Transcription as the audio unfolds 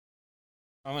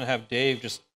I'm going to have Dave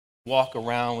just walk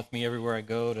around with me everywhere I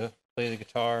go to play the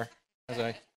guitar as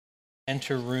I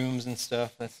enter rooms and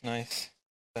stuff. That's nice.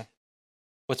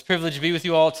 What's a privilege to be with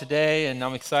you all today, and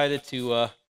I'm excited to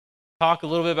talk a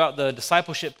little bit about the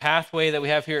discipleship pathway that we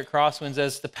have here at Crosswinds.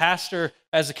 As the pastor,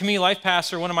 as a community life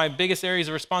pastor, one of my biggest areas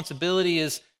of responsibility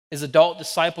is adult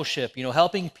discipleship,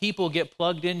 helping people get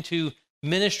plugged into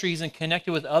ministries and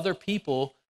connected with other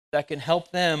people that can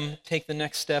help them take the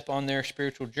next step on their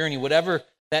spiritual journey, whatever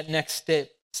that next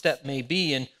step may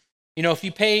be. And, if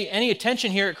you pay any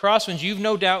attention here at Crosswinds, you've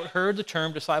no doubt heard the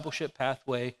term discipleship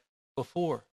pathway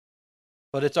before.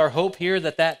 But it's our hope here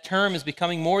that that term is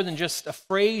becoming more than just a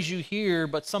phrase you hear,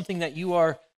 but something that you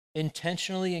are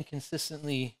intentionally and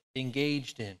consistently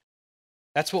engaged in.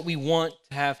 That's what we want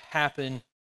to have happen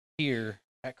here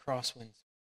at Crosswinds.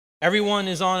 Everyone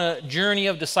is on a journey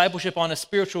of discipleship, on a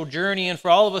spiritual journey, and for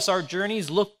all of us, our journeys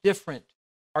look different.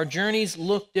 Our journeys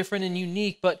look different and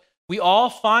unique, but we all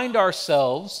find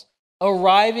ourselves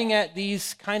arriving at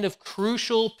these kind of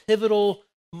crucial, pivotal,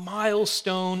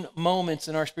 milestone moments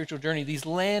in our spiritual journey, these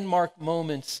landmark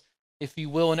moments, if you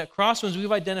will. And at Crosswinds,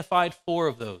 we've identified 4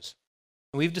 of those.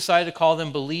 And we've decided to call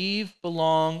them Believe,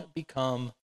 Belong,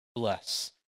 Become,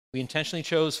 Bless. We intentionally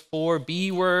chose 4 B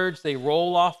words. They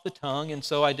roll off the tongue. And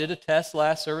so I did a test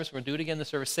last service. We're going to do it again this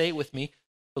service. Say it with me.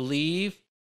 Believe,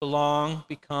 belong,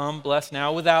 become, bless.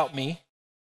 Now without me.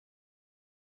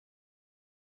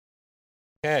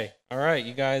 Okay. All right.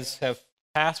 You guys have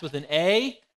passed with an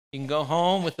A. You can go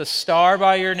home with a star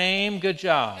by your name. Good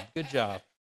job. Good job.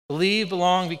 Believe,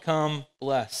 belong, become,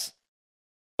 bless.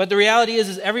 But the reality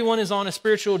is everyone is on a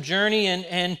spiritual journey,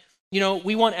 and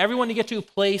we want everyone to get to a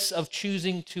place of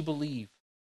choosing to believe,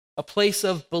 a place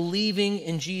of believing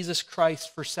in Jesus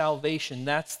Christ for salvation.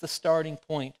 That's the starting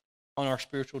point on our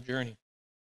spiritual journey.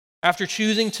 After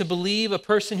choosing to believe, a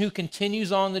person who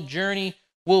continues on the journey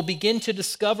will begin to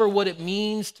discover what it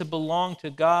means to belong to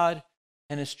God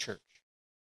and His church.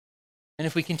 And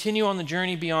if we continue on the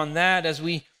journey beyond that, as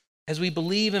we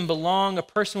believe and belong, a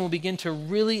person will begin to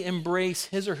really embrace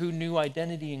his or her new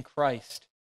identity in Christ.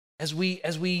 As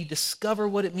we discover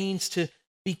what it means to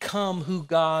become who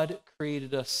God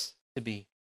created us to be.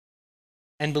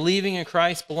 And believing in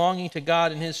Christ, belonging to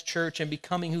God and His church, and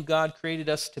becoming who God created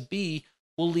us to be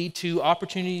will lead to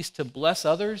opportunities to bless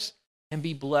others and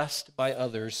be blessed by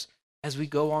others as we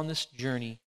go on this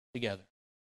journey together.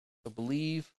 So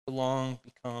believe, belong,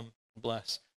 become,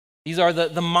 bless. These are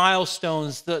the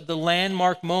milestones, the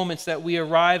landmark moments that we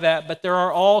arrive at, but there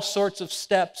are all sorts of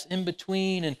steps in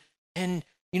between, and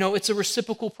it's a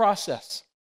reciprocal process.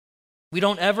 We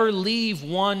don't ever leave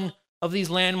one of these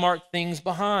landmark things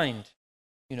behind.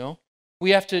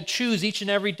 We have to choose each and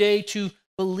every day to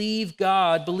believe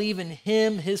God, believe in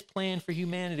Him, His plan for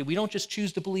humanity. We don't just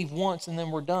choose to believe once and then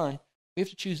we're done. We have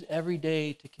to choose every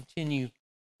day to continue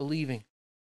believing.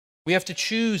 We have to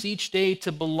choose each day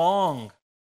to belong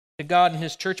to God and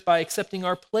His church by accepting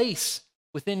our place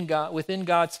within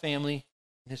God's family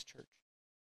and His church.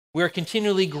 We are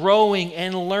continually growing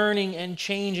and learning and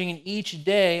changing, and each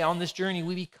day on this journey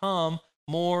we become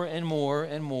more and more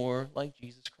and more like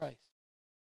Jesus Christ.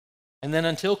 And then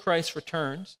until Christ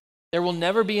returns, there will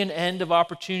never be an end of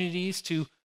opportunities to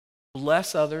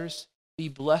bless others, be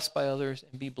blessed by others,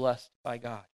 and be blessed by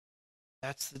God.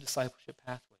 That's the discipleship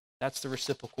pathway. That's the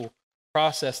reciprocal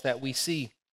process that we see.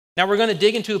 Now we're going to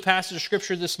dig into a passage of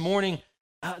Scripture this morning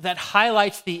that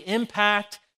highlights the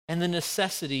impact and the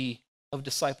necessity of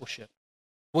discipleship.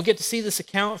 We'll get to see this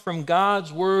account from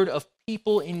God's Word of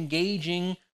people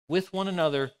engaging with one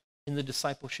another in the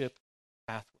discipleship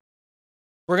pathway.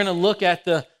 We're going to look at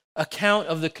the account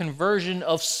of the conversion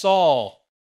of Saul.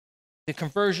 The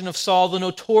conversion of Saul, the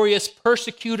notorious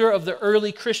persecutor of the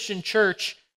early Christian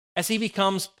church, as he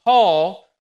becomes Paul,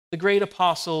 the great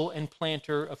apostle and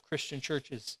planter of Christian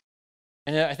churches.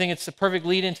 And I think it's the perfect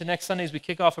lead into next Sunday as we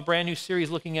kick off a brand new series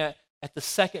looking at the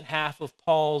second half of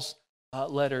Paul's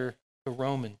letter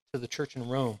to the church in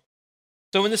Rome.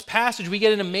 So in this passage, we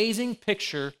get an amazing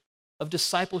picture of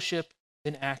discipleship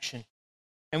in action.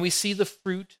 And we see the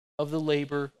fruit of the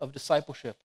labor of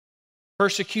discipleship.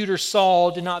 Persecutor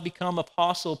Saul did not become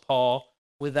Apostle Paul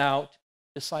without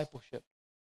discipleship.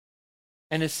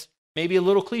 And it's maybe a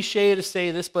little cliche to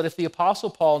say this, but if the Apostle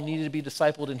Paul needed to be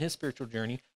discipled in his spiritual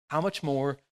journey, how much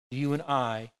more do you and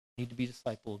I need to be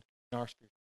discipled in our spiritual journey?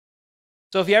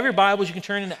 So if you have your Bibles, you can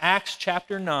turn into Acts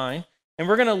chapter 9, and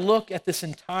we're going to look at this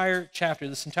entire chapter.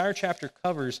 This entire chapter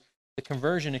covers the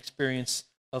conversion experience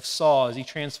of Saul as he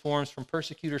transforms from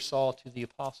persecutor Saul to the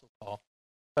Apostle Paul.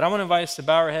 But I want to invite us to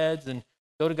bow our heads and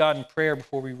go to God in prayer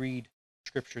before we read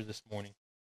Scripture this morning.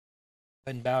 Go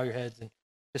ahead and bow your heads and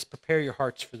just prepare your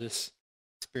hearts for this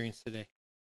experience today.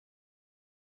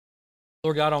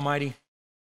 Lord God Almighty,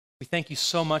 we thank you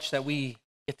so much that we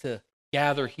get to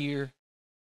gather here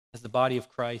as the body of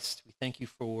Christ. We thank you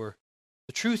for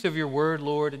the truth of your word,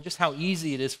 Lord, and just how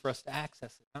easy it is for us to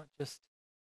access it, not just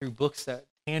through books,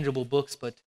 tangible books,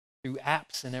 but through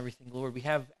apps and everything. Lord, we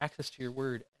have access to your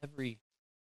word every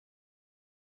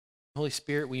Holy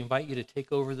Spirit, we invite you to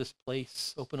take over this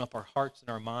place, open up our hearts and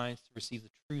our minds to receive the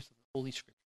truth of the Holy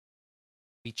Scripture.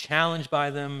 Be challenged by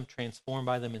them, transformed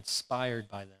by them, inspired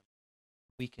by them.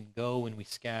 We can go when we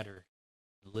scatter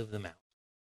and live them out.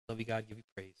 Love you, God. Give you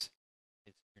praise.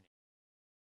 It's your name.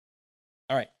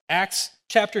 All right, Acts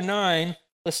chapter 9.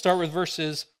 Let's start with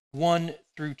verses 1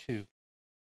 through 2. It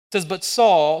says, "But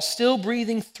Saul, still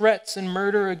breathing threats and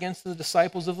murder against the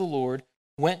disciples of the Lord,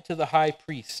 went to the high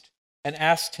priest and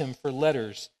asked him for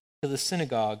letters to the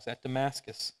synagogues at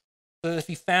Damascus, so that if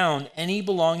he found any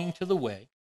belonging to the way,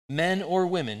 men or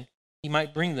women, he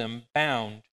might bring them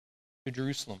bound to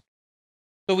Jerusalem."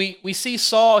 So we see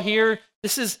Saul here.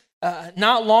 This is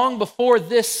not long before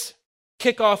this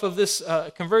kickoff of this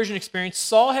conversion experience.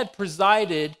 Saul had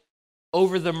presided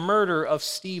over the murder of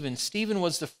Stephen. Stephen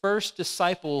was the first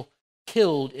disciple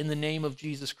killed in the name of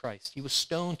Jesus Christ. He was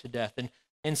stoned to death.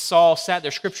 And Saul sat there.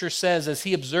 Scripture says, as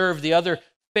he observed, the other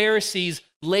Pharisees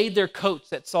laid their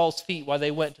coats at Saul's feet while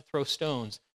they went to throw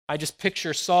stones. I just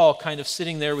picture Saul kind of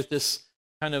sitting there with this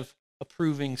kind of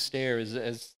approving stare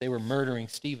as they were murdering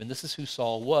Stephen. This is who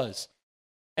Saul was.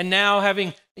 And now,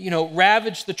 having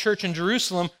ravaged the church in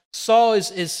Jerusalem, Saul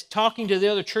is talking to the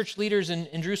other church leaders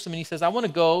in Jerusalem, and he says, I want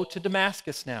to go to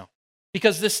Damascus now.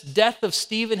 Because this death of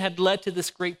Stephen had led to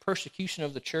this great persecution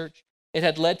of the church. It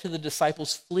had led to the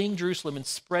disciples fleeing Jerusalem and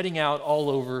spreading out all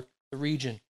over the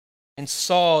region. And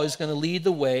Saul is going to lead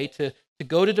the way to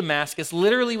go to Damascus,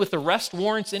 literally with arrest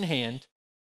warrants in hand,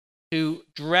 to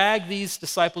drag these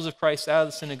disciples of Christ out of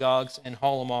the synagogues and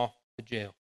haul them off to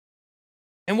jail.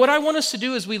 And what I want us to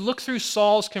do as we look through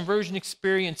Saul's conversion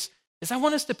experience is I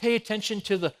want us to pay attention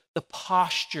to the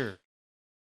posture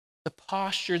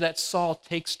that Saul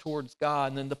takes towards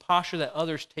God, and then the posture that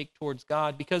others take towards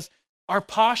God, because our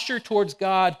posture towards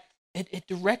God, it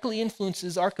directly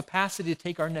influences our capacity to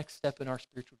take our next step in our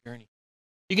spiritual journey.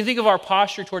 You can think of our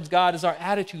posture towards God as our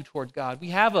attitude towards God. We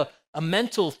have a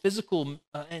mental, physical,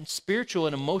 and spiritual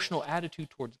and emotional attitude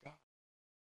towards God.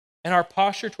 And our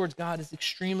posture towards God is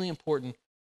extremely important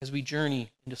as we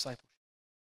journey in discipleship.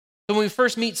 So when we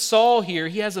first meet Saul here,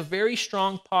 he has a very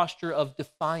strong posture of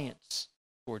defiance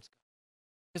towards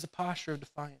God. He has a posture of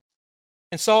defiance.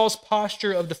 And Saul's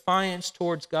posture of defiance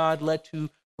towards God led to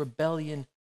rebellion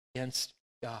against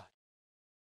God.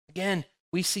 Again,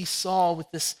 we see Saul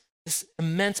with this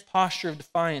immense posture of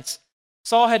defiance.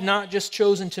 Saul had not just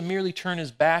chosen to merely turn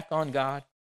his back on God.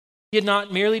 He had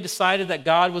not merely decided that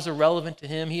God was irrelevant to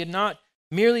him. He had not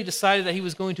merely decided that he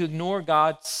was going to ignore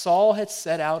God. Saul had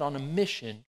set out on a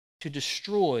mission to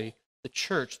destroy the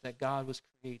church that God was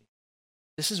creating.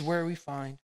 This is where we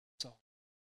find Saul.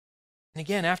 And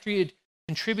again, after he had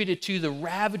contributed to the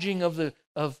ravaging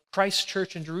of Christ's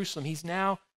church in Jerusalem, he's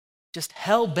now just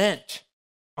hell-bent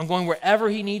on going wherever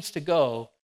he needs to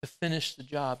go to finish the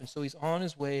job. And so he's on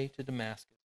his way to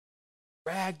Damascus,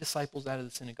 drag disciples out of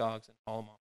the synagogues and haul them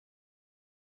off.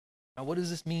 Now, what does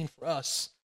this mean for us?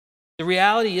 The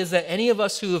reality is that any of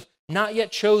us who have not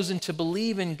yet chosen to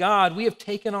believe in God, we have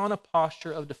taken on a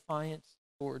posture of defiance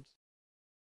towards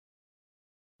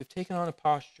God. We've taken on a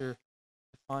posture of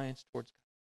defiance towards God.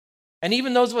 And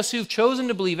even those of us who've chosen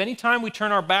to believe, anytime we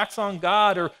turn our backs on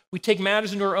God or we take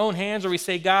matters into our own hands or we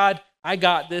say, God, I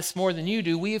got this more than you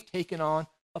do, we have taken on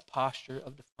a posture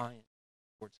of defiance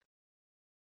towards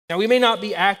God. Now, we may not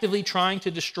be actively trying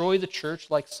to destroy the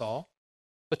church like Saul,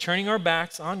 but turning our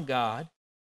backs on God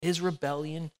is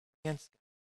rebellion against God.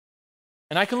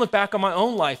 And I can look back on my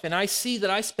own life and I see that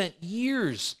I spent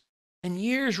years and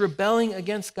years rebelling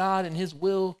against God and his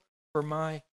will for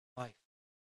my life.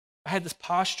 I had this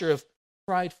posture of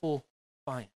prideful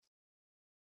defiance.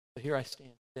 But here I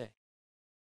stand today.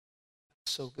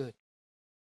 That's so good.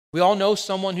 We all know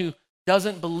someone who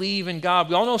doesn't believe in God.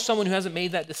 We all know someone who hasn't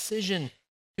made that decision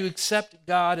to accept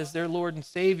God as their Lord and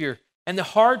Savior. And the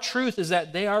hard truth is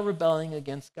that they are rebelling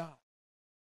against God.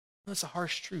 That's a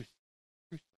harsh truth.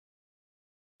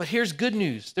 But here's good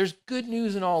news. There's good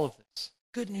news in all of this.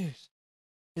 Good news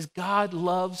is God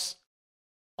loves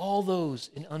all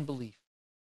those in unbelief.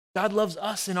 God loves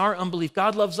us in our unbelief.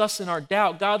 God loves us in our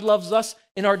doubt. God loves us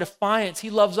in our defiance.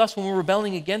 He loves us when we're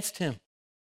rebelling against him.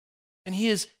 And he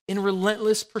is in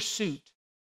relentless pursuit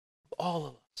of all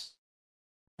of us.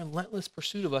 Relentless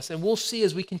pursuit of us. And we'll see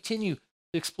as we continue to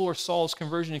explore Saul's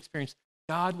conversion experience,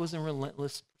 God was in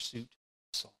relentless pursuit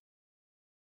of Saul.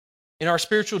 In our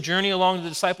spiritual journey along the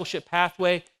discipleship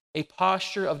pathway, a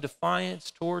posture of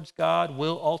defiance towards God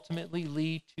will ultimately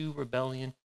lead to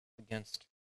rebellion against him.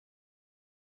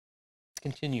 Let's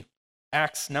continue.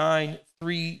 Acts 9,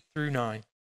 3 through 9. It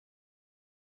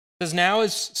says, "Now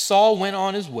as Saul went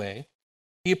on his way,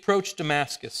 he approached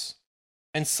Damascus,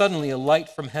 and suddenly a light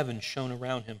from heaven shone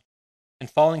around him. And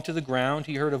falling to the ground,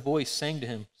 he heard a voice saying to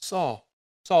him, 'Saul,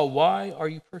 Saul, why are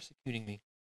you persecuting me?'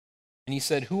 And he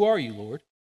said, 'Who are you, Lord?'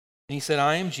 And he said,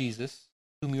 'I am Jesus,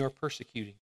 whom you are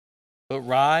persecuting. But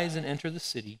rise and enter the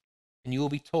city, and you will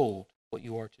be told what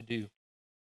you are to do.'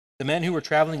 The men who were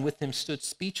traveling with him stood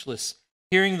speechless,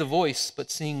 hearing the voice,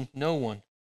 but seeing no one.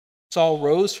 Saul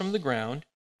rose from the ground,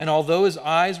 and although his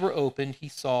eyes were opened, he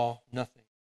saw nothing.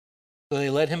 So they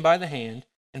led him by the hand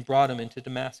and brought him into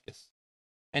Damascus.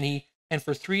 And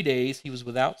for 3 days he was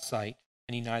without sight,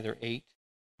 and he neither ate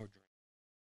nor drank."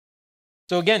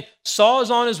 So again, Saul is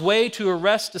on his way to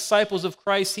arrest disciples of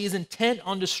Christ. He is intent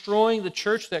on destroying the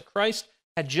church that Christ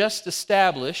had just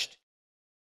established.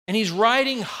 And he's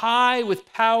riding high with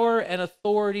power and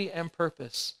authority and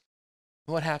purpose.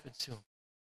 What happens to him?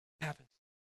 What happens?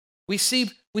 We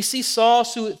see Saul,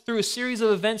 through a series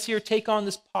of events here, take on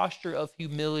this posture of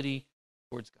humility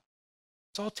towards God.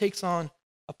 Saul takes on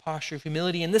a posture of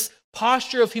humility, and this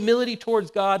posture of humility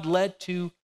towards God led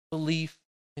to belief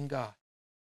in God.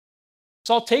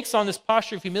 Saul takes on this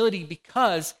posture of humility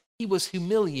because he was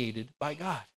humiliated by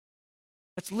God.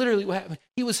 That's literally what happened.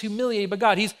 He was humiliated by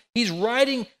God. He's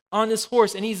riding on this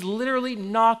horse, and he's literally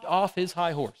knocked off his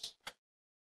high horse.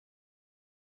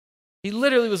 He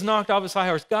literally was knocked off his high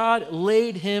horse. God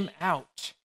laid him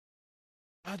out.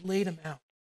 God laid him out.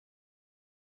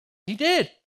 He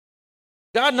did.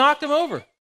 God knocked him over.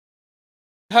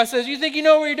 God says, "You think you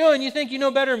know what you're doing? You think you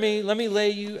know better than me? Let me lay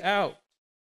you out."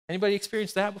 Anybody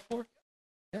experienced that before?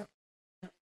 Yeah.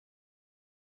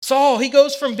 Saul, he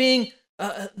goes from being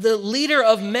the leader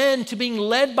of men to being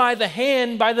led by the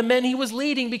hand by the men he was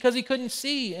leading because he couldn't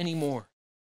see anymore.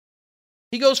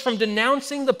 He goes from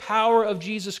denouncing the power of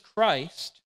Jesus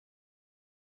Christ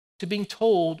to being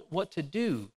told what to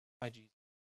do by Jesus.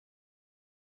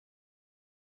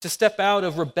 To step out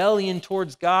of rebellion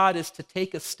towards God is to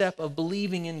take a step of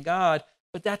believing in God,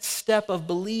 but that step of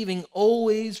believing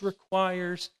always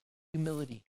requires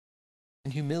humility.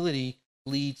 And humility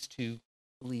leads to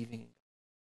believing in God.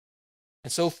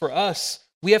 And so for us,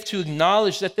 we have to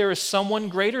acknowledge that there is someone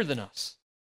greater than us.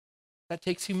 That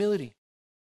takes humility.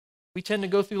 We tend to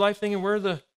go through life thinking we're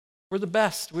the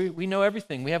best. We know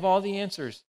everything. We have all the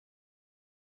answers.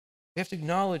 We have to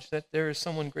acknowledge that there is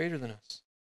someone greater than us.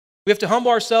 We have to humble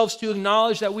ourselves to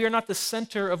acknowledge that we are not the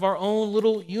center of our own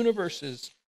little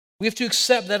universes. We have to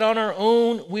accept that on our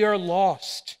own we are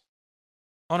lost.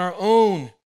 On our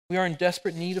own we are in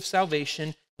desperate need of salvation.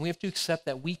 And we have to accept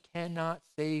that we cannot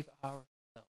save ourselves.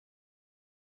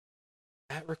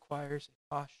 That requires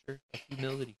a posture of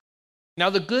humility. Now,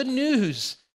 the good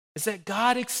news is that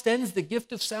God extends the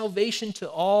gift of salvation to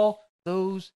all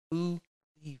those who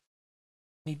believe.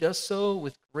 And he does so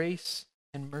with grace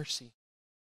and mercy.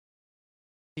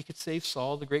 He could save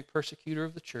Saul, the great persecutor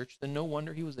of the church, then no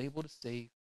wonder he was able to save.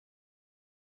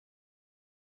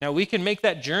 Now, we can make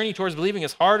that journey towards believing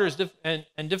as hard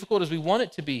and difficult as we want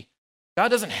it to be. God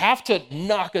doesn't have to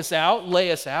knock us out,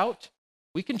 lay us out.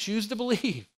 We can choose to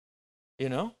believe,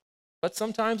 But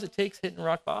sometimes it takes hitting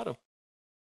rock bottom.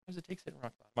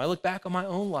 I look back on my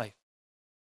own life.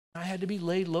 I had to be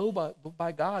laid low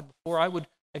by God before I would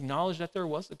acknowledge that there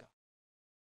was a God.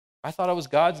 I thought I was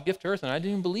God's gift to earth, and I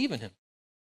didn't even believe in him.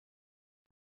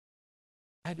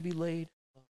 I had to be laid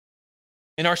low.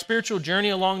 In our spiritual journey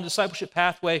along the discipleship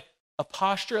pathway, a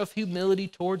posture of humility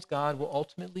towards God will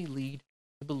ultimately lead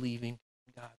to believing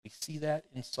in God. We see that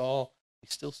in Saul. We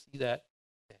still see that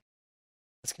today.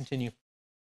 Let's continue.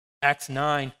 Acts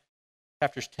 9,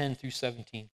 chapters 10 through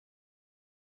 17.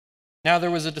 Now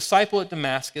there was a disciple at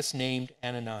Damascus named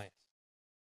Ananias.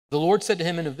 The Lord said to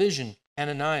him in a vision,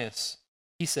 "Ananias."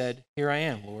 He said, "Here I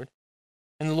am, Lord."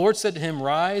 And the Lord said to him,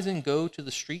 "Rise and go to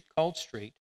the street called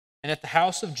Straight, and at the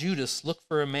house of Judas look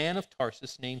for a man of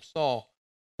Tarsus named Saul,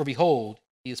 for behold,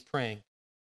 he is praying.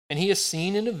 And he has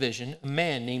seen in a vision a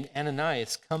man named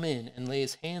Ananias come in and lay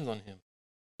his hands on him,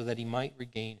 so that he might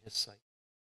regain his sight."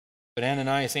 But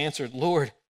Ananias answered,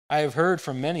 "Lord, I have heard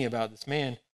from many about this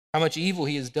man, how much evil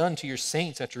he has done to your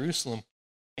saints at Jerusalem.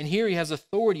 And here he has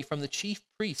authority from the chief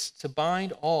priests to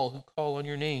bind all who call on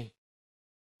your name."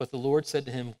 But the Lord said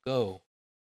to him, "Go,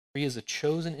 for he is a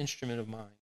chosen instrument of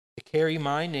mine, to carry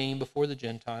my name before the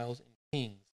Gentiles and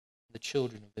kings and the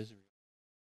children of Israel.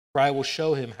 For I will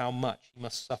show him how much he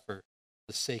must suffer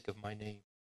for the sake of my name."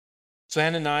 So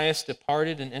Ananias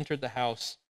departed and entered the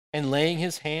house, and laying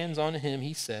his hands on him,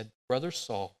 he said, "Brother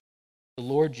Saul, the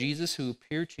Lord Jesus, who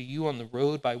appeared to you on the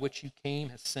road by which you came,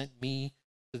 has sent me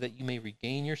so that you may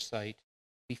regain your sight,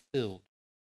 be filled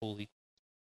with the Holy Spirit."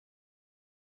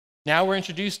 Now we're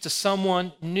introduced to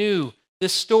someone new.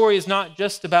 This story is not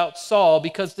just about Saul,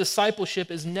 because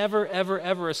discipleship is never, ever,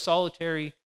 ever a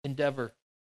solitary endeavor.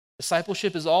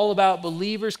 Discipleship is all about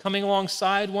believers coming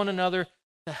alongside one another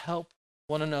to help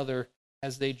one another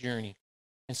as they journey.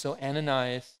 And so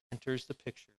Ananias enters the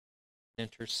picture,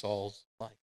 enters Saul's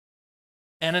life.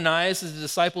 Ananias is a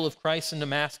disciple of Christ in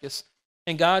Damascus,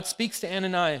 and God speaks to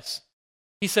Ananias.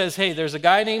 He says, "Hey, there's a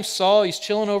guy named Saul. He's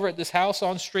chilling over at this house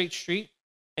on Straight Street,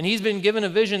 and he's been given a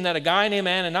vision that a guy named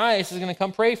Ananias is going to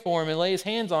come pray for him and lay his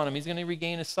hands on him. He's going to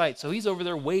regain his sight. So he's over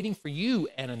there waiting for you,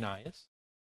 Ananias,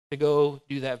 to go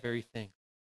do that very thing."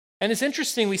 And it's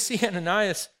interesting, we see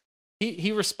Ananias,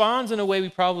 he responds in a way we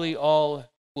probably all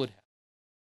would have.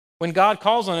 When God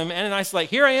calls on him, Ananias is like,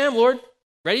 "Here I am, Lord,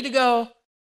 ready to go."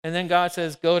 And then God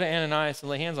says, "Go to Ananias and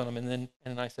lay hands on him." And then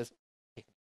Ananias says, "Take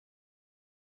him."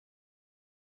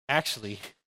 Actually,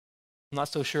 I'm not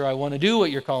so sure I want to do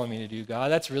what you're calling me to do, God.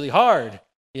 That's really hard.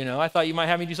 I thought you might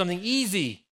have me do something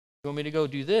easy. You want me to go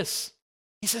do this?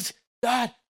 He says,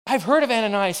 "God, I've heard of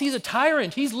Ananias. He's a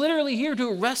tyrant. He's literally here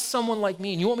to arrest someone like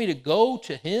me. And you want me to go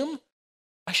to him?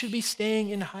 I should be staying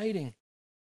in hiding."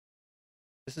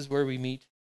 This is where we meet.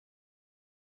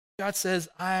 God says,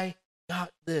 "I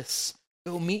got this.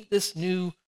 Go meet this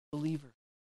new believer."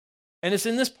 And it's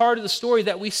in this part of the story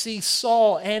that we see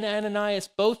Saul and Ananias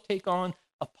both take on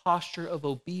a posture of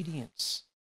obedience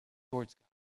towards God.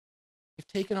 They've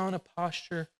taken on a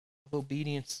posture of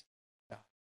obedience to God.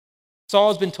 Saul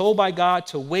has been told by God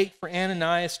to wait for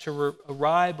Ananias to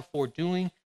arrive before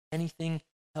doing anything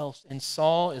else. And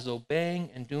Saul is obeying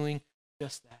and doing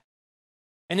just that.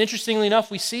 And interestingly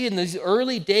enough, we see in these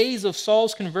early days of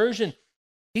Saul's conversion,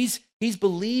 he's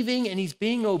believing and he's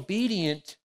being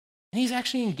obedient, and he's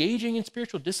actually engaging in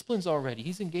spiritual disciplines already.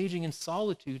 He's engaging in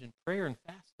solitude and prayer and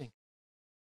fasting.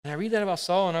 And I read that about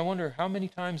Saul, and I wonder, how many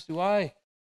times do I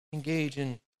engage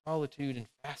in solitude and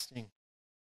fasting?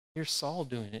 Here's Saul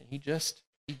doing it. He just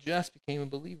became a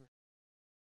believer.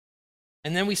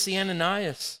 And then we see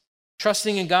Ananias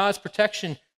trusting in God's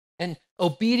protection and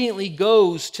obediently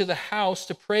goes to the house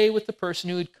to pray with the person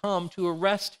who had come to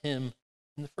arrest him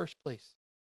in the first place.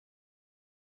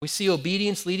 We see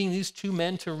obedience leading these two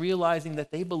men to realizing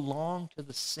that they belong to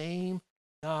the same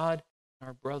God and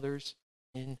our brothers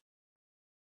in.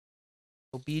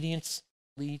 Obedience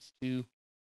leads to.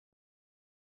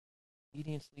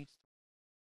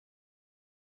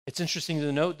 It's interesting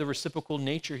to note the reciprocal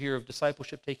nature here of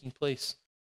discipleship taking place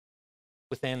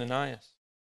with Ananias.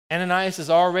 Ananias is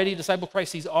already a disciple of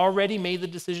Christ. He's already made the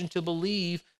decision to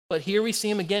believe, but here we see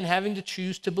him again having to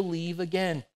choose to believe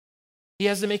again. He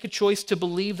has to make a choice to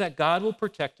believe that God will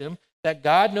protect him, that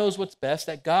God knows what's best,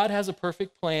 that God has a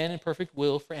perfect plan and perfect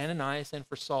will for Ananias and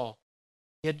for Saul.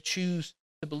 He had to choose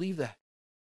to believe that.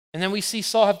 And then we see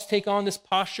Saul have to take on this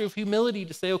posture of humility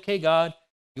to say, "Okay, God,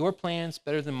 your plan's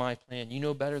better than my plan. You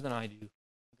know better than I do.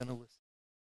 I'm going to listen."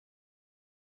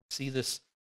 See this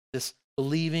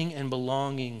believing and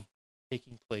belonging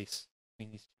taking place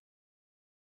between these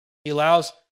two.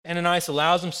 Ananias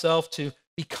allows himself to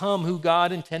become who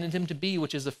God intended him to be,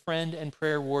 which is a friend and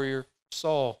prayer warrior for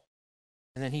Saul.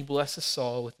 And then he blesses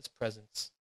Saul with his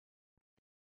presence.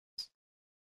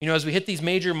 As we hit these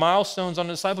major milestones on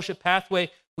the discipleship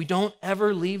pathway, we don't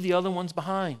ever leave the other ones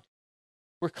behind.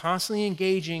 We're constantly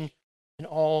engaging in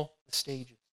all the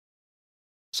stages.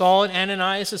 Saul and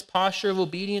Ananias' posture of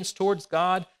obedience towards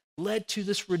God led to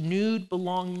this renewed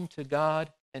belonging to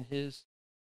God and his.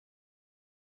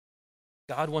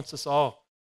 God wants us all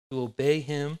to obey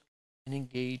him and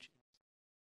engage.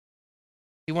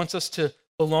 He wants us to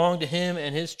belong to him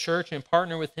and his church and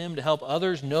partner with him to help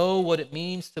others know what it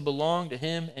means to belong to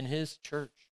him and his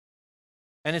church.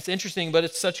 And it's interesting, but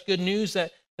it's such good news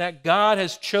that God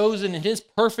has chosen in his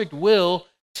perfect will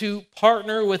to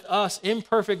partner with us,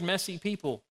 imperfect, messy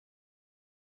people.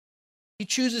 He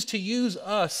chooses to use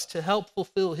us to help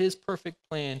fulfill his perfect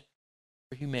plan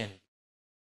for humanity.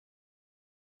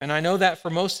 And I know that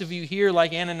for most of you here,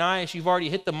 like Ananias, you've already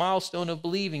hit the milestone of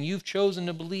believing. You've chosen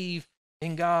to believe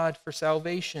in God for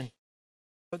salvation.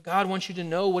 But God wants you to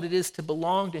know what it is to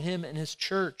belong to him and his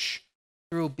church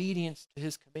through obedience to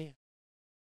his command.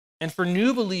 And for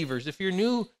new believers, if you're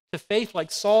new to faith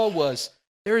like Saul was,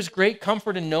 there is great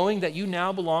comfort in knowing that you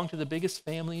now belong to the biggest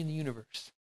family in the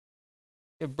universe.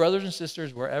 You have brothers and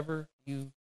sisters wherever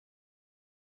you.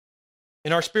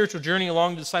 In our spiritual journey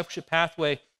along the discipleship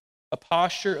pathway, A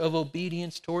posture of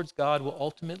obedience towards God will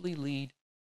ultimately lead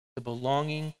to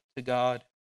belonging to God.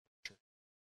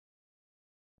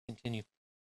 Continue.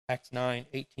 Acts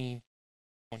 9:18-22.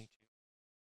 It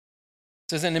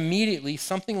says, and immediately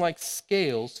something like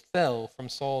scales fell from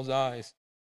Saul's eyes,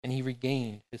 and he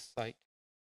regained his sight.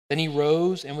 Then he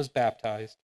rose and was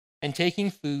baptized, and taking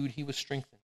food, he was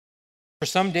strengthened. For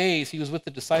some days he was with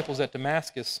the disciples at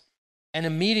Damascus, and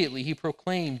immediately he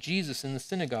proclaimed Jesus in the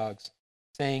synagogues,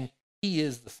 saying, He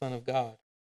is the Son of God.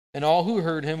 And all who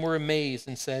heard him were amazed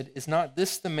and said, Is not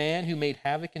this the man who made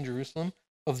havoc in Jerusalem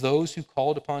of those who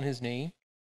called upon his name?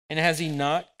 And has he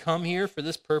not come here for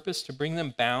this purpose, to bring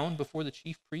them bound before the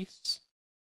chief priests?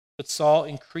 But Saul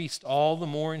increased all the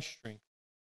more in strength,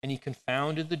 and he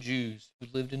confounded the Jews who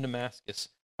lived in Damascus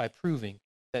by proving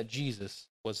that Jesus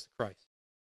was the Christ.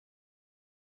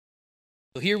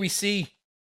 So here we see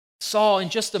Saul, in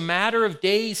just a matter of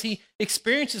days, he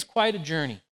experiences quite a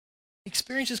journey.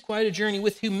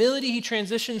 With humility, he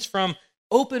transitions from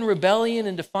open rebellion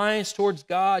and defiance towards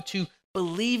God to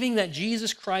believing that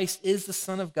Jesus Christ is the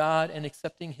Son of God and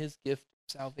accepting his gift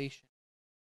of salvation.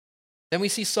 Then we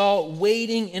see Saul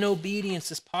waiting in obedience,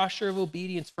 this posture of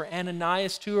obedience for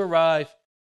Ananias to arrive.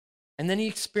 And then he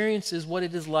experiences what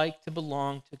it is like to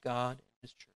belong to God and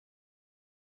his church.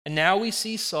 And now we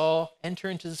see Saul enter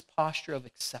into this posture of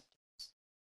acceptance.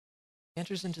 He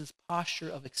enters into this posture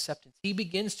of acceptance. He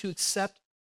begins to accept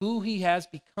who he has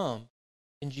become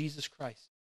in Jesus Christ.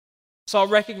 Saul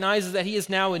recognizes that he is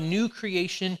now a new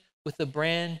creation with a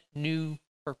brand new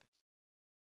purpose.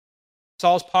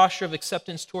 Saul's posture of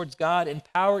acceptance towards God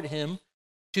empowered him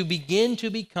to begin to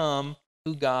become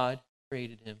who God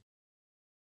created him.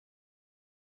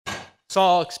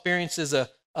 Saul experiences a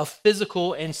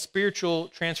physical and spiritual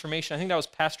transformation. I think that was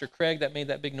Pastor Craig that made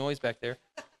that big noise back there.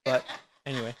 But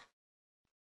anyway.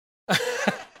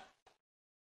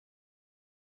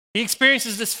 He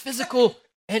experiences this physical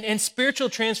and spiritual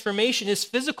transformation. His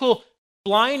physical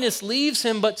blindness leaves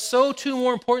him, but so too,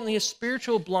 more importantly, his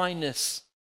spiritual blindness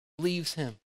leaves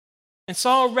him. And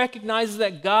Saul recognizes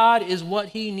that God is what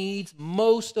he needs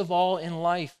most of all in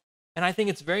life. And I think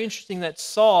it's very interesting that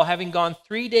Saul, having gone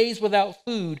 3 days without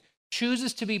food,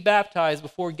 chooses to be baptized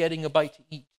before getting a bite to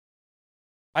eat.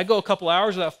 I go a couple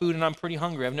hours without food and I'm pretty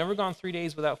hungry. I've never gone 3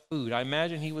 days without food. I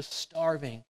imagine he was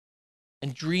starving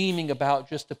and dreaming about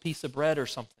just a piece of bread or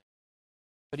something.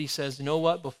 But he says, you know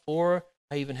what? Before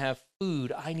I even have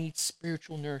food, I need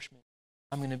spiritual nourishment.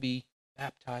 I'm going to be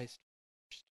baptized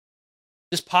first.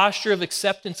 This posture of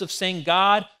acceptance of saying,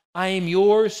 God, I am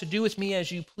yours to do with me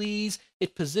as you please,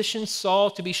 it positions Saul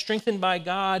to be strengthened by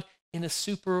God in a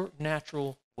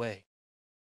supernatural way.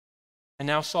 And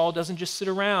now Saul doesn't just sit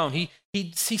around.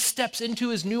 He steps into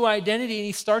his new identity and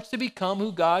he starts to become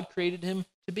who God created him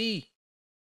to be.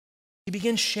 He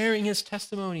begins sharing his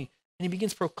testimony and he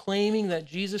begins proclaiming that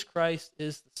Jesus Christ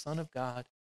is the Son of God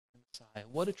and Messiah.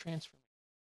 What a transformation.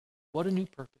 What a new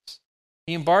purpose.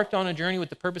 He embarked on a journey with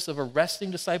the purpose of arresting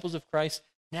disciples of Christ.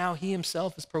 Now he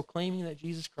himself is proclaiming that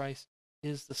Jesus Christ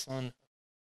is the Son of God.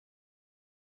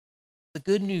 The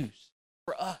good news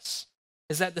for us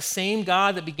is that the same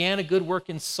God that began a good work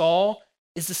in Saul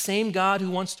is the same God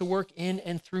who wants to work in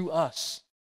and through us.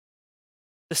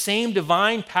 The same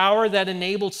divine power that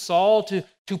enabled Saul to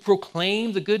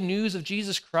proclaim the good news of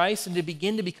Jesus Christ and to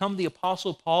begin to become the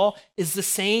Apostle Paul is the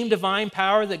same divine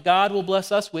power that God will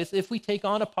bless us with if we take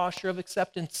on a posture of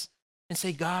acceptance and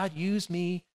say, God, use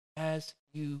me as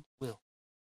you will.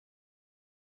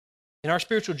 In our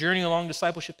spiritual journey along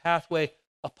discipleship pathway,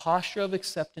 a posture of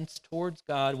acceptance towards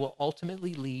God will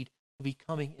ultimately lead to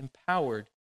becoming empowered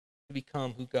to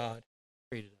become who God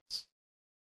created us.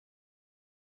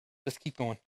 Let's keep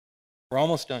going. We're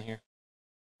almost done here.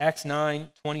 Acts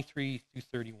 9:23-31.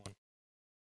 It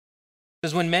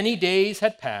says, when many days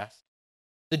had passed,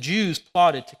 the Jews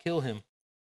plotted to kill him,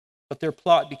 but their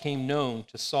plot became known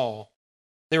to Saul.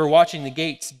 They were watching the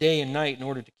gates day and night in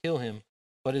order to kill him,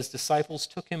 but his disciples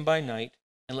took him by night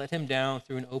and let him down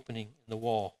through an opening in the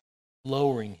wall,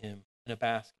 lowering him in a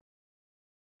basket.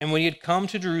 And when he had come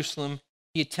to Jerusalem,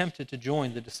 he attempted to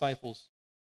join the disciples,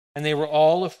 and they were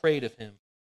all afraid of him,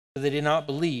 for they did not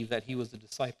believe that he was a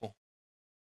disciple.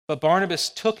 But Barnabas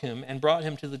took him and brought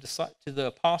him to the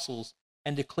apostles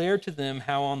and declared to them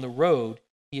how on the road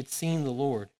he had seen the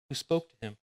Lord, who spoke to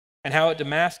him, and how at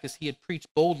Damascus he had preached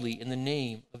boldly in the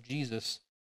name of Jesus.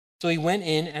 So he went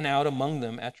in and out among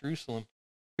them at Jerusalem,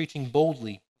 preaching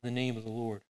boldly in the name of the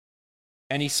Lord.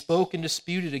 And he spoke and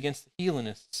disputed against the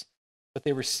Hellenists, but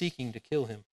they were seeking to kill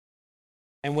him.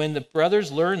 And when the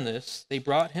brothers learned this, they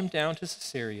brought him down to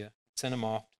Caesarea and sent him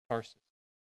off to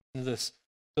Tarsus.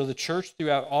 So the church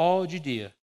throughout all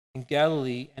Judea in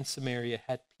Galilee and Samaria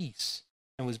had peace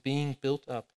and was being built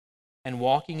up, and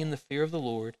walking in the fear of the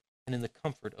Lord and in the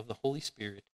comfort of the Holy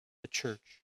Spirit, the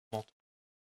church multiplied.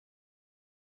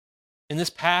 In this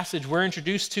passage, we're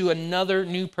introduced to another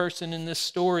new person in this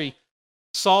story.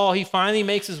 Saul, he finally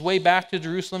makes his way back to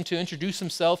Jerusalem to introduce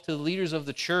himself to the leaders of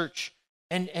the church,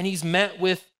 and he's met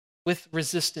with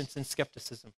resistance and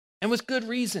skepticism, and with good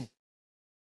reason.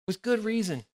 With good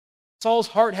reason. Saul's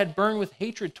heart had burned with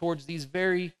hatred towards these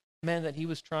very men that he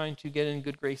was trying to get in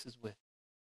good graces with.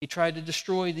 He tried to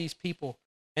destroy these people,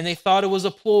 and they thought it was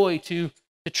a ploy to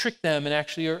trick them and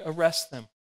actually arrest them.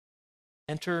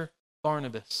 Enter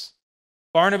Barnabas.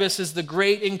 Barnabas is the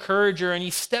great encourager, and he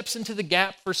steps into the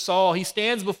gap for Saul. He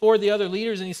stands before the other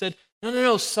leaders, and he said,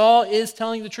 no, Saul is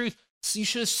telling the truth. So you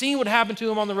should have seen what happened to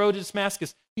him on the road to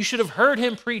Damascus. You should have heard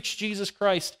him preach Jesus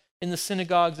Christ in the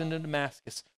synagogues in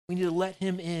Damascus. We need to let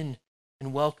him in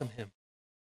and welcome him.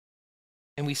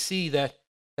 And we see that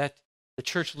the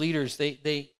church leaders,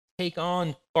 they take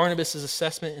on Barnabas'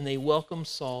 assessment and they welcome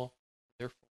Saul.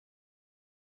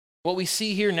 What we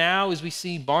see here now is we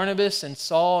see Barnabas and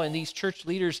Saul and these church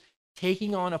leaders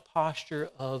taking on a posture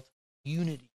of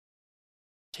unity.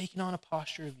 Taking on a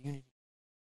posture of unity.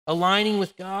 Aligning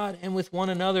with God and with one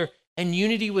another. And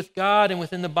unity with God and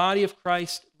within the body of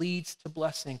Christ leads to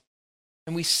blessing.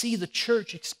 And we see the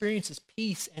church experiences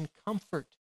peace and comfort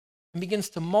and begins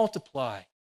to multiply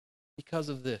because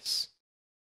of this.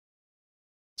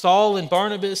 Saul and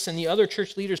Barnabas and the other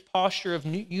church leaders' posture of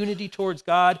unity towards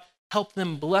God help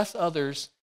them bless others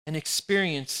and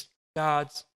experience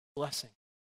God's blessing.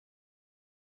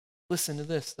 Listen to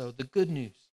this, though, the good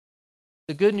news.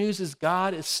 The good news is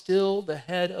God is still the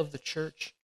head of the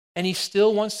church, and he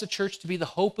still wants the church to be the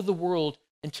hope of the world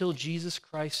until Jesus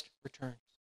Christ returns.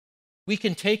 We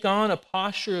can take on a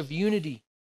posture of unity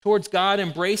towards God,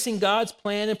 embracing God's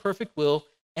plan and perfect will,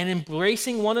 and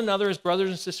embracing one another as brothers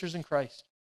and sisters in Christ.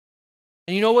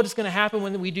 And you know what is going to happen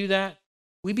when we do that?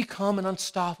 We become an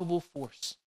unstoppable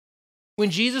force. When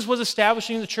Jesus was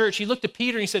establishing the church, he looked at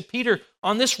Peter and he said, Peter,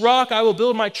 on this rock I will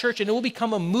build my church, and it will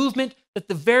become a movement that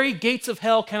the very gates of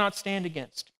hell cannot stand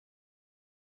against.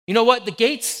 You know what? The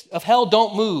gates of hell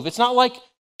don't move. It's not like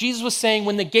Jesus was saying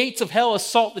when the gates of hell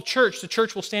assault the church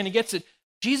will stand against it.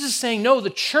 Jesus is saying, no,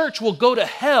 the church will go to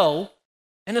hell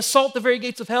and assault the very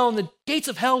gates of hell, and the gates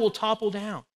of hell will topple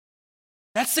down.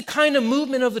 That's the kind of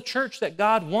movement of the church that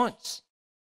God wants.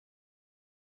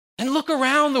 And look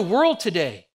around the world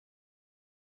today.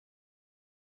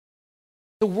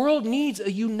 The world needs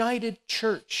a united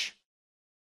church.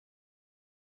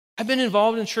 I've been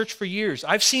involved in church for years.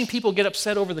 I've seen people get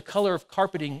upset over the color of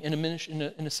carpeting in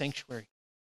a sanctuary.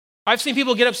 I've seen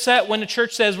people get upset when the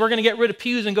church says we're going to get rid of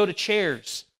pews and go to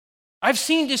chairs. I've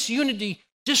seen disunity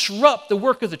disrupt the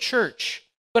work of the church,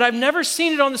 but I've never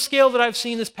seen it on the scale that I've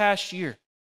seen this past year.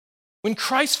 When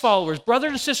Christ followers, brothers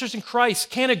and sisters in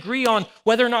Christ, can't agree on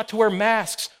whether or not to wear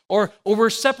masks or we're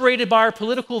separated by our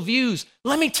political views,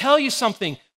 let me tell you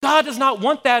something. God does not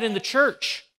want that in the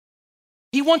church.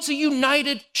 He wants a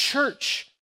united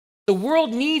church. The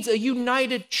world needs a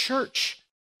united church,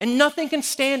 and nothing can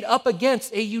stand up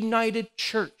against a united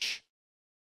church.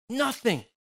 Nothing.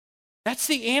 That's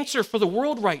the answer for the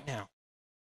world right now.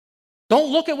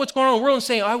 Don't look at what's going on in the world and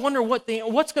say, I wonder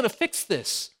what's going to fix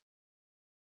this.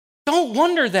 Don't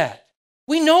wonder that.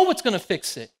 We know what's going to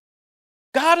fix it.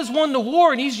 God has won the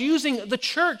war, and he's using the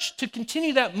church to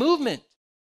continue that movement.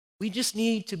 We just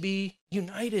need to be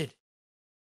united.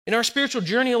 In our spiritual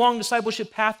journey along the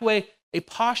discipleship pathway, a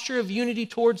posture of unity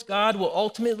towards God will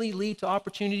ultimately lead to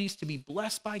opportunities to be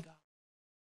blessed by God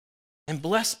and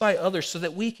blessed by others so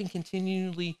that we can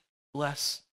continually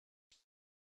bless.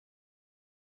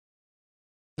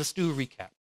 Let's do a recap.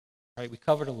 All right, we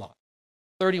covered a lot.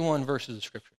 31 verses of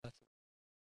Scripture. That's it.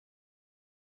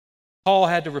 Paul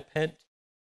had to repent.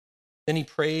 Then he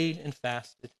prayed and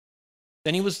fasted.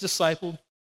 Then he was discipled.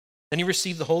 Then he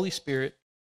received the Holy Spirit.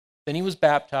 Then he was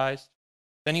baptized.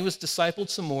 Then he was discipled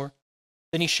some more.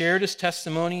 Then he shared his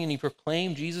testimony and he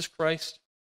proclaimed Jesus Christ.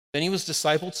 Then he was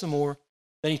discipled some more.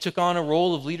 Then he took on a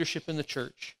role of leadership in the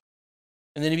church.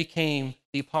 And then he became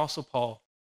the Apostle Paul,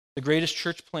 the greatest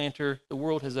church planter the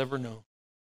world has ever known.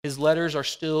 His letters are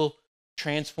still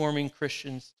transforming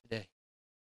Christians today.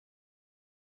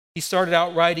 He started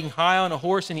out riding high on a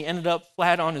horse and he ended up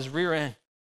flat on his rear end.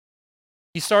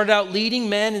 He started out leading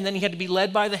men and then he had to be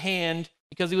led by the hand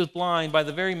because he was blind by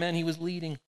the very men he was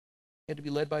leading. He had to be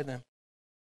led by them.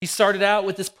 He started out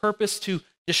with this purpose to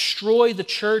destroy the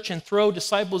church and throw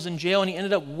disciples in jail, and he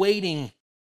ended up waiting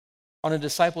on a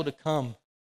disciple to come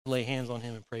to lay hands on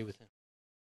him and pray with him.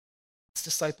 It's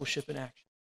discipleship in action.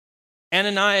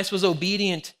 Ananias was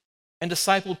obedient and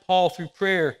discipled Paul through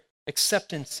prayer,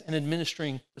 acceptance, and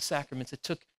administering the sacraments. It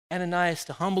took Ananias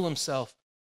to humble himself,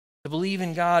 to believe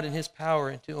in God and his power,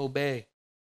 and to obey.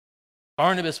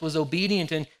 Barnabas was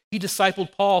obedient, and he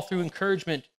discipled Paul through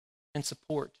encouragement and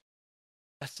support.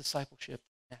 That's discipleship.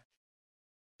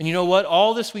 And you know what?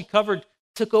 All this we covered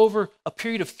took over a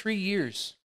period of 3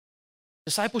 years.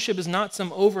 Discipleship is not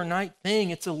some overnight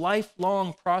thing. It's a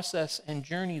lifelong process and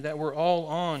journey that we're all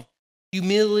on.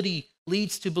 Humility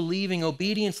leads to believing.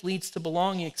 Obedience leads to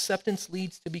belonging. Acceptance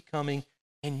leads to becoming.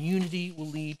 And unity will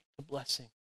lead to blessing.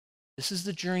 This is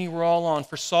the journey we're all on.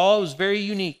 For Saul, it was very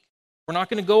unique. We're not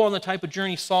going to go on the type of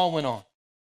journey Saul went on.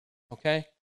 Okay?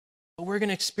 But we're going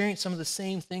to experience some of the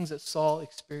same things that Saul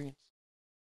experienced.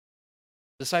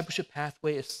 The discipleship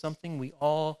pathway is something we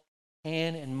all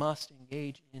can and must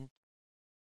engage in.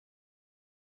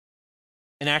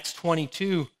 In Acts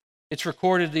 22, it's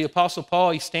recorded the Apostle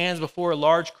Paul, he stands before a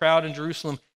large crowd in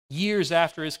Jerusalem years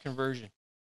after his conversion.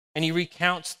 And he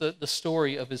recounts the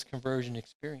story of his conversion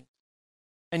experience.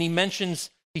 And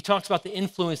he talks about the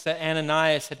influence that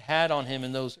Ananias had on him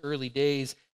in those early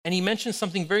days. And he mentions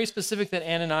something very specific that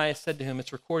Ananias said to him.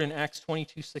 It's recorded in Acts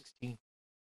 22:16.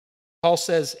 Paul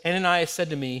says, Ananias said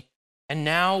to me, "And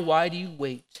now why do you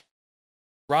wait?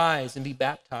 Rise and be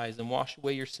baptized and wash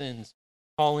away your sins,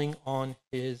 calling on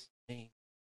his name."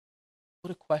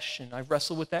 What a question. I've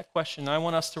wrestled with that question. I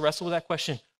want us to wrestle with that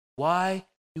question. Why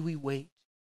do we wait?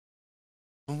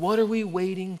 And what are we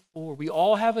waiting for? We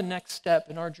all have a next step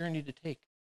in our journey to take.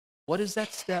 What is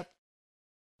that step?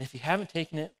 And if you haven't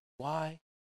taken it, why?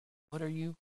 What are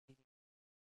you waiting for?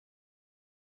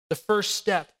 The first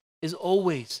step is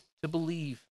always to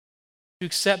believe, to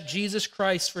accept Jesus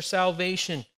Christ for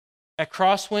salvation. At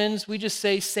Crosswinds, we just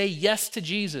say yes to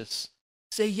Jesus.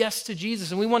 Say yes to Jesus,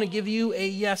 and we want to give you a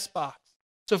yes box.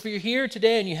 So if you're here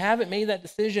today and you haven't made that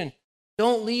decision,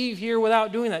 don't leave here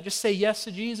without doing that. Just say yes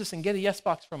to Jesus and get a yes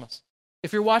box from us.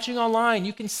 If you're watching online,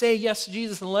 you can say yes to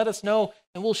Jesus and let us know,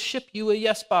 and we'll ship you a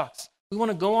yes box. We want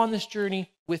to go on this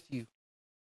journey with you.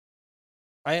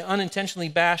 I unintentionally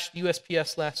bashed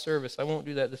USPS last service. I won't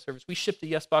do that this service. We shipped a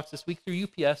yes box this week through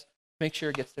UPS. Make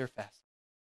sure it gets there fast.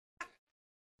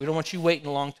 We don't want you waiting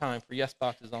a long time for yes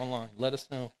boxes online. Let us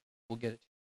know. We'll get it.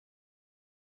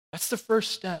 That's the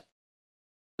first step.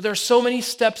 But there are so many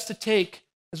steps to take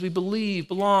as we believe,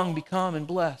 belong, become, and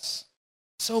bless.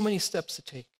 So many steps to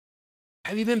take.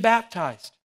 Have you been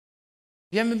baptized?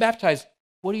 If you haven't been baptized,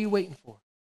 what are you waiting for?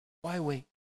 Why wait?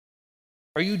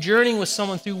 Are you journeying with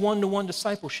someone through one-to-one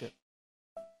discipleship?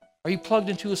 Are you plugged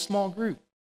into a small group?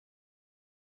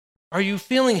 Are you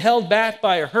feeling held back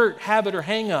by a hurt, habit, or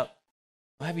hang-up?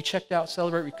 Well, have you checked out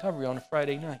Celebrate Recovery on a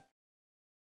Friday night?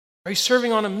 Are you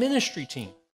serving on a ministry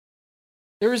team?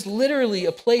 There is literally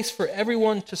a place for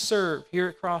everyone to serve here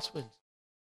at Crosswinds.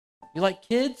 You like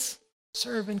kids?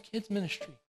 Serve in kids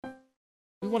ministry.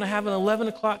 We want to have an 11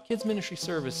 o'clock kids ministry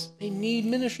service. They need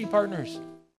ministry partners.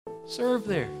 Serve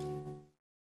there.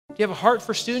 Do you have a heart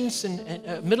for students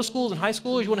in middle schools and high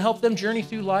schools? You want to help them journey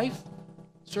through life?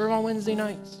 Serve on Wednesday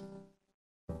nights.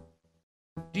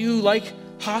 Do you like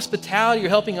hospitality? You're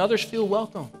helping others feel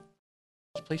welcome.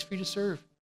 There's a place for you to serve. Do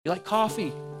you like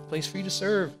coffee? Place for you to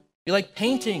serve. Do you like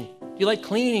painting? Do you like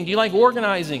cleaning? Do you like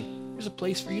organizing? There's a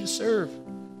place for you to serve.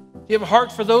 Do you have a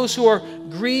heart for those who are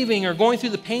grieving or going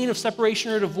through the pain of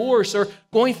separation or divorce or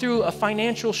going through a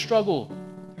financial struggle?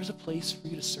 There's a place for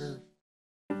you to serve.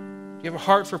 Do you have a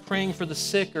heart for praying for the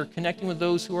sick or connecting with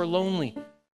those who are lonely?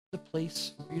 There's a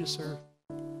place for you to serve.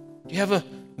 Do you have a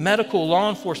medical, law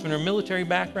enforcement, or military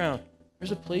background?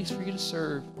 There's a place for you to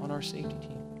serve on our safety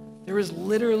team. There is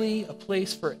literally a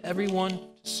place for everyone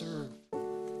to serve.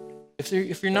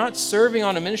 If you're not serving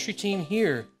on a ministry team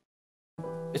here,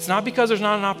 it's not because there's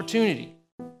not an opportunity.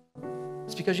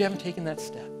 It's because you haven't taken that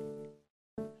step.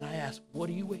 And I ask, what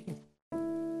are you waiting for?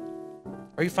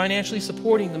 Are you financially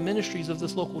supporting the ministries of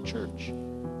this local church?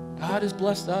 God has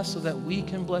blessed us so that we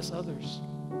can bless others.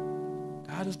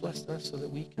 God has blessed us so that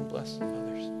we can bless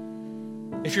others.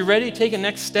 If you're ready to take a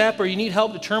next step or you need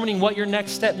help determining what your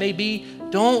next step may be,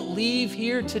 don't leave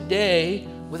here today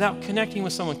without connecting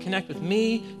with someone. Connect with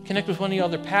me, connect with one of the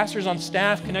other pastors on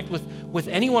staff, connect with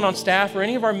anyone on staff or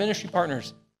any of our ministry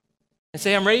partners. And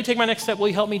say, I'm ready to take my next step. Will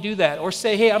you help me do that? Or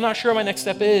say, hey, I'm not sure what my next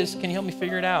step is. Can you help me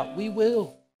figure it out? We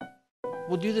will.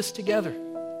 We'll do this together.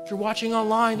 If you're watching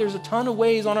online, there's a ton of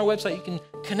ways on our website you can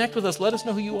connect with us. Let us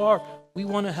know who you are. We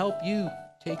want to help you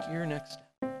take your next step.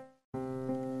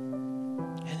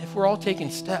 And if we're all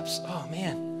taking steps, oh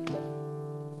man,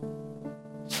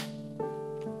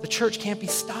 the church can't be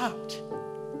stopped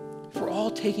if we're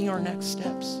all taking our next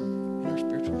steps in our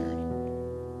spiritual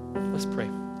journey. Let's pray.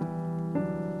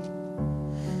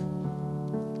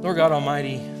 Lord God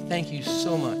Almighty, thank you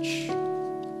so much.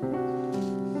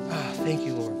 Thank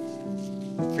you,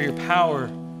 Lord, for your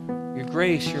power, your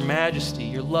grace, your majesty,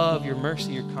 your love, your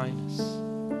mercy, your kindness.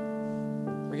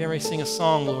 We're getting ready to sing a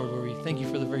song, Lord, where we thank you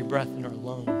for the very breath in our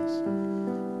lungs.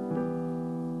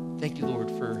 Thank you, Lord,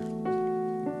 for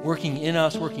working in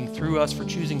us, working through us, for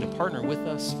choosing to partner with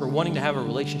us, for wanting to have a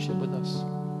relationship with us.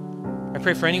 I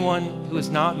pray for anyone who has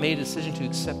not made a decision to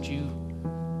accept you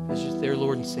as just their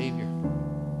Lord and Savior.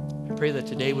 I pray that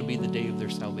today would be the day of their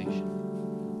salvation.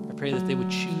 I pray that they would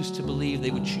choose to believe,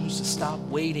 they would choose to stop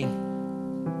waiting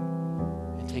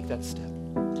and take that step.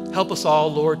 Help us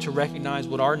all, Lord, to recognize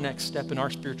what our next step in our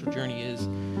spiritual journey is.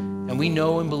 And we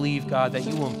know and believe, God, that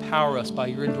you will empower us by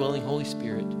your indwelling Holy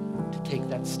Spirit to take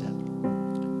that step.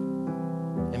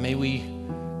 And may we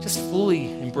just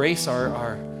fully embrace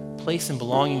our place and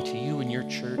belonging to you and your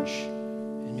church.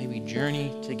 And may we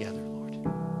journey together, Lord.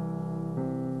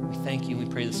 We thank you. We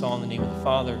pray this all in the name of the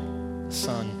Father, the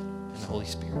Son, and the Holy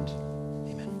Spirit.